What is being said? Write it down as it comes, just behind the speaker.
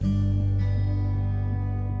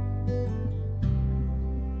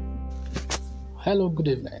Hello, good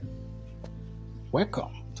evening.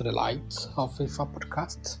 Welcome to the Light of FIFA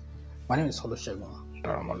podcast. My name is Olusegun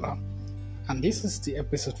Daramola, and this is the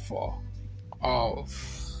episode 4 of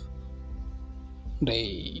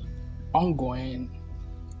the ongoing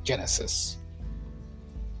Genesis,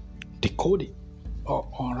 decoding or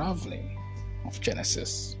unraveling of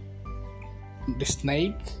Genesis. The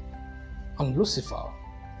snake and Lucifer.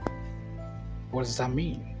 What does that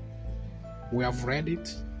mean? We have read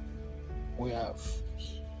it. We have,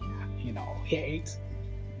 hear it.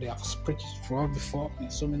 They have preached it for us before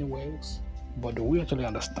in so many ways. But do we actually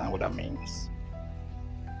understand what that means?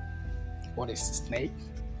 What is the snake?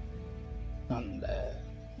 And,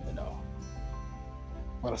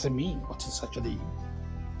 what does it mean? What is actually,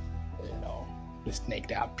 the snake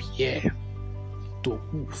that appear to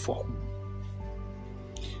who for who?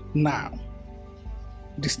 Now,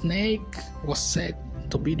 the snake was said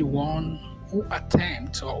to be the one who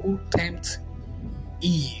tempt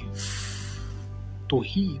Eve to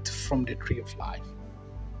eat from the tree of life.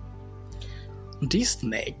 This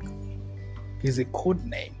snake is a code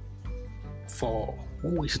name for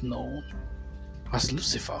who is known as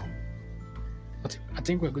Lucifer. But I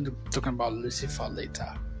think we're going to be talking about Lucifer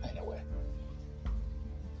later anyway.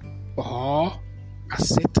 Or as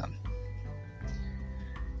Satan.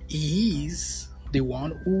 He is the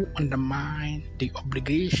one who undermined the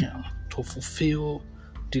obligation to fulfill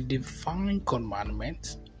the divine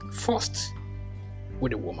commandment first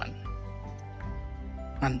with a woman.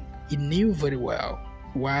 And he knew very well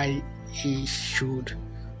why he should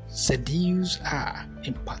seduce her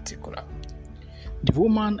in particular. The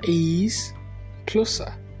woman is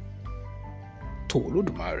closer to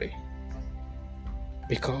Olodumare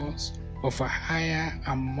because of a higher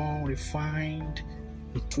and more refined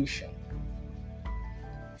intuition.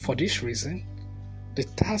 For this reason, the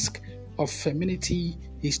task of femininity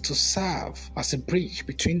is to serve as a bridge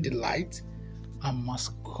between the light and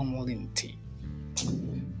masculinity.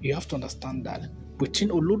 You have to understand that between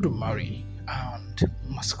Olodumare and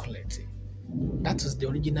masculinity, that is the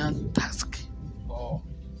original task or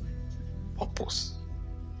purpose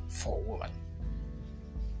for a woman.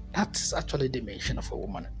 That is actually the mission of a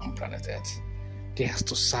woman on planet Earth. They has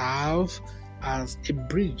to serve as a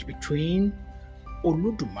bridge between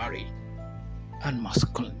Olodumare and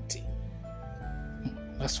masculinity.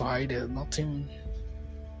 That's why there's nothing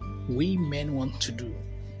we men want to do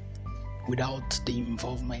without the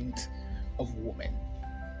involvement of women.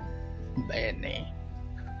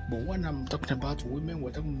 But when I'm talking about women,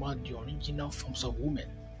 we're talking about the original forms of women.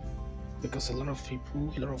 Because a lot of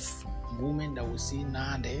women that we see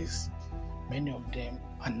nowadays, many of them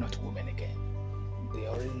are not women again. They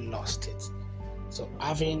already lost it. So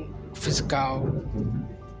having physical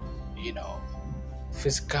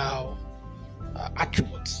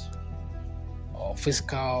attributes or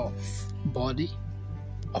physical body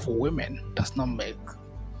of a woman does not make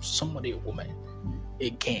somebody a woman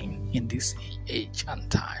again in this age and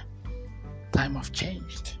time. Time have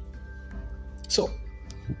changed. So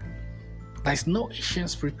there's no Asian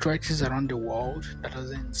spiritualities around the world that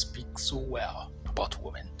doesn't speak so well about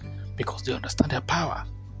women because they understand their power.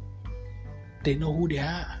 They know who they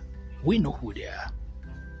are. We know who they are.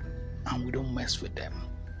 And we don't mess with them.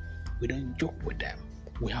 We don't joke with them.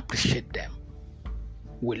 We appreciate them.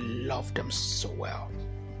 We love them so well.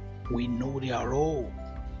 We know their role.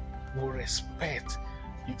 We respect.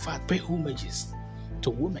 In fact, pay homages to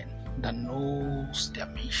women that knows their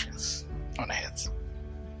missions on earth.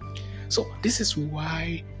 So this is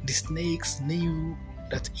why the snakes knew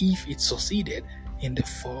that if it succeeded in the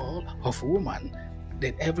fall of woman,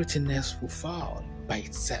 then everything else will fall by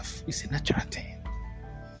itself. It's a natural thing.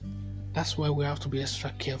 That's why we have to be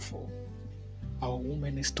extra careful. Our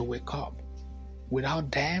woman needs to wake up.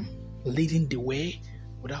 Without them leading the way,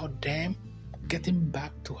 without them getting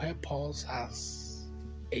back to help us as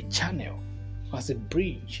a channel, as a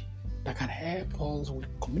bridge that can help us with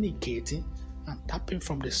communicating and tapping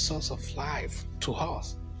from the source of life to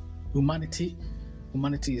us, humanity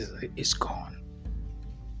is gone.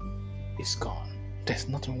 It's gone. There's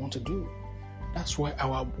nothing we want to do. That's why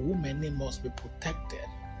our women must be protected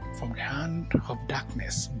from the hand of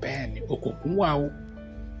darkness.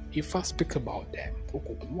 If I speak about them,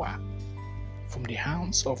 from the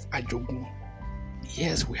hands of Ajogun,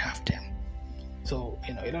 yes, we have them. So,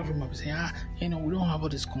 a lot of people say, we don't have all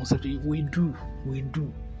this concept. We do.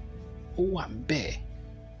 Oh, I'm bare.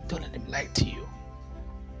 Don't let them lie to you.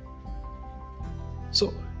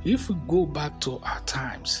 So, if we go back to our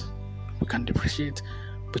times, we can differentiate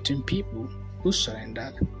between people who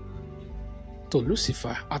surrendered to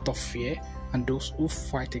Lucifer out of fear and those who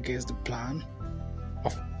fight against the plan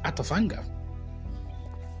out of anger.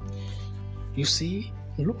 You see,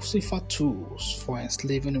 Lucifer's tools for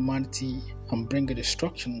enslaving humanity and bringing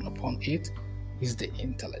destruction upon it is the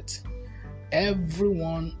intellect.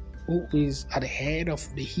 Everyone who is at the head of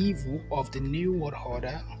the evil of the New World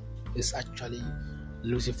Order is actually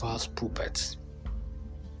Lucifer's puppet.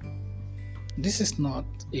 This is not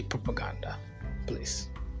a propaganda, please.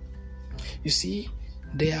 You see,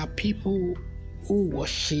 there are people who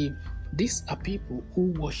worship, these are people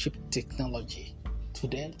who worship technology. To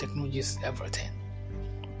them, technology is everything.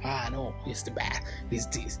 No, it's the bad, it's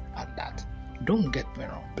this and that. Don't get me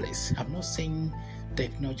wrong, please. I'm not saying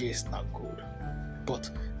technology is not good, but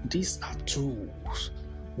these are tools.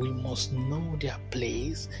 We must know their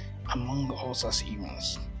place among us as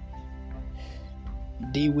humans.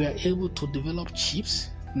 They were able to develop chips,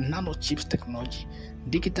 nanochips technology,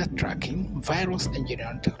 digital tracking, virus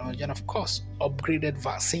engineering technology, and of course, upgraded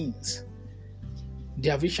vaccines.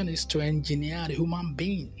 Their vision is to engineer a human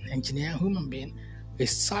being, a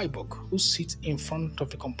cyborg who sits in front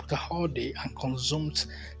of a computer all day and consumes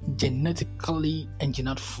genetically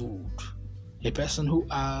engineered food. A person who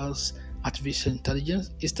has artificial intelligence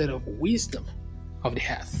instead of wisdom of the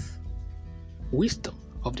earth. Wisdom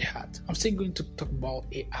of the heart. I'm still going to talk about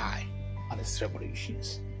AI and its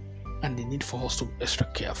revolutions and the need for us to be extra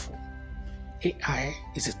careful. AI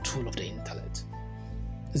is a tool of the intellect.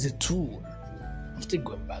 It's a tool. I'm still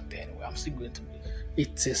going back there anyway.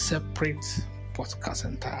 It's a separate podcast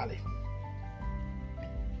entirely.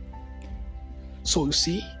 So you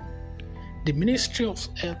see, the Ministry of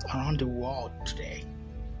Health around the world today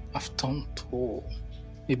have turned to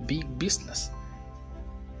a big business.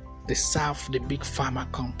 They serve the big pharma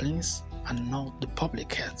companies and not the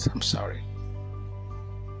public health. I'm sorry.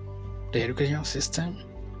 The education system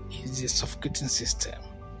is a suffocating system.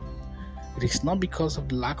 It is not because of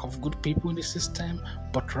the lack of good people in the system,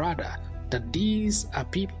 but rather that these are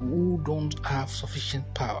people who don't have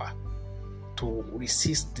sufficient power to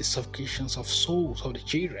resist the suffocations of souls of the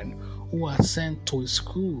children who are sent to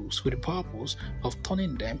schools with the purpose of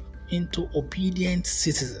turning them into obedient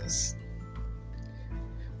citizens.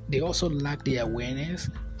 They also lack the awareness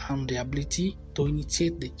and the ability to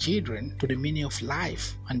initiate the children to the meaning of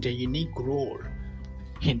life and their unique role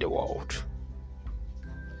in the world.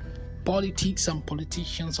 Politics and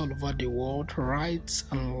politicians all over the world, rights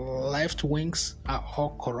and left wings, are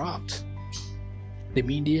all corrupt. The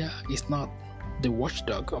media is not the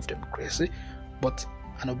watchdog of democracy, but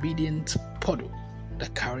an obedient puddle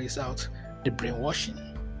that carries out the brainwashing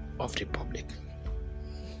of the public.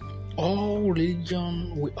 All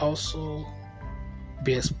religion will also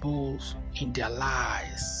be exposed in their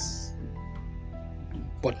lies.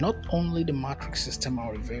 But not only the matrix system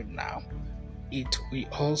are revealed now, it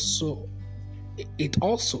also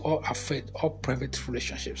all affect all private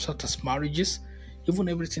relationships, such as marriages, even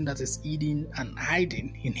everything that is hidden and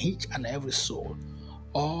hiding in each and every soul.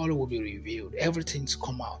 All will be revealed. Everything's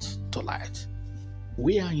come out to light.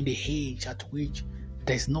 We are in the age at which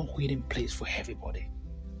there is no hidden place for everybody,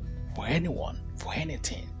 for anyone, for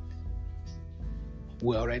anything.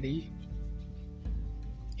 We're already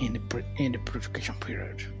in the purification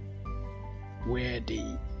period, where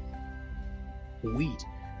the weed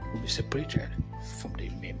will be separated from the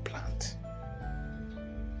main plant.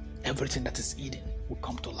 Everything that is hidden will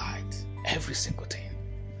come to light. Every single thing.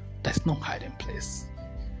 There's no hiding place.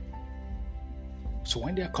 So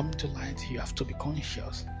when they are coming to light, you have to be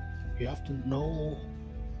conscious. You have to know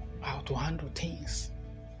how to handle things,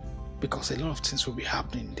 because a lot of things will be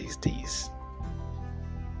happening these days.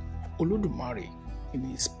 Olodumare, in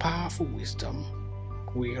his powerful wisdom,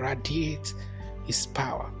 will radiate his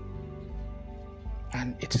power,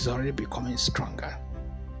 and it is already becoming stronger.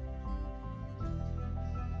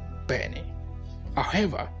 Benny.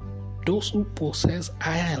 However, those who possess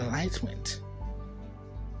higher enlightenment,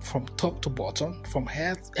 from top to bottom, from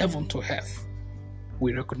heaven to earth,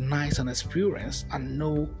 will recognize and experience and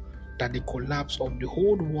know that the collapse of the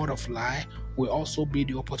old world of lie will also be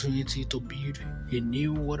the opportunity to build a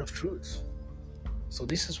new world of truth. So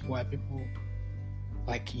this is why people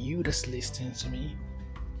like you that's listening to me,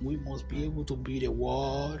 we must be able to build a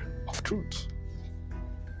world of truth,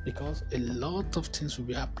 because a lot of things will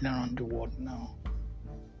be happening around the world now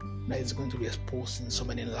that is going to be exposing so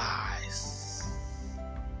many lies,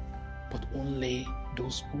 but only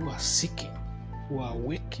those who are seeking, who are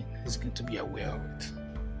waking, is going to be aware of it.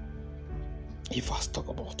 If I talk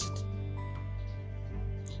about it.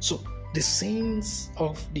 So the sins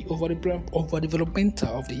of the overdevelopment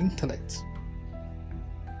of the intellect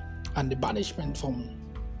and the banishment from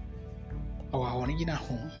our original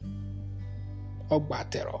home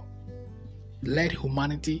Ogbatero, led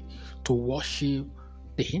humanity to worship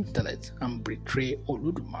the intellect and betray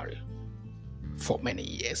Oludumare for many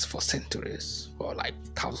years, for centuries, or like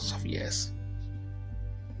thousands of years.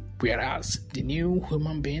 Whereas the new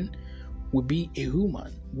human being will be a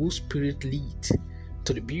human whose spirit leads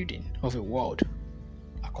to the building of a world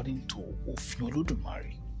according to Ofin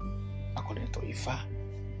Oludumare, according to Ifa.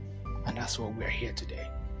 And that's why we are here today.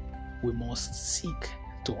 We must seek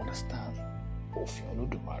to understand Ofin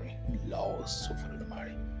Oludumare, the laws of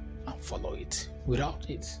Oludumare, and follow it. Without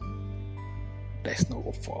it, there's no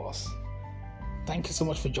hope for us. Thank you so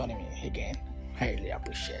much for joining me again. I really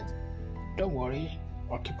appreciate it. Don't worry,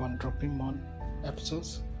 I'll keep on dropping more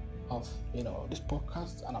episodes of this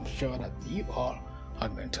podcast, and I'm sure that you all are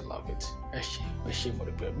going to love it.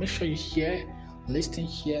 Make sure you share, listen,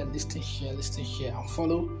 share, and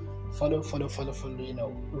follow.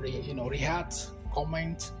 React,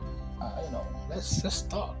 comment. Let's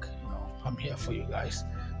talk. I'm here for you guys.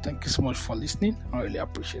 Thank you so much for listening. I really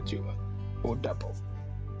appreciate you. Hold up.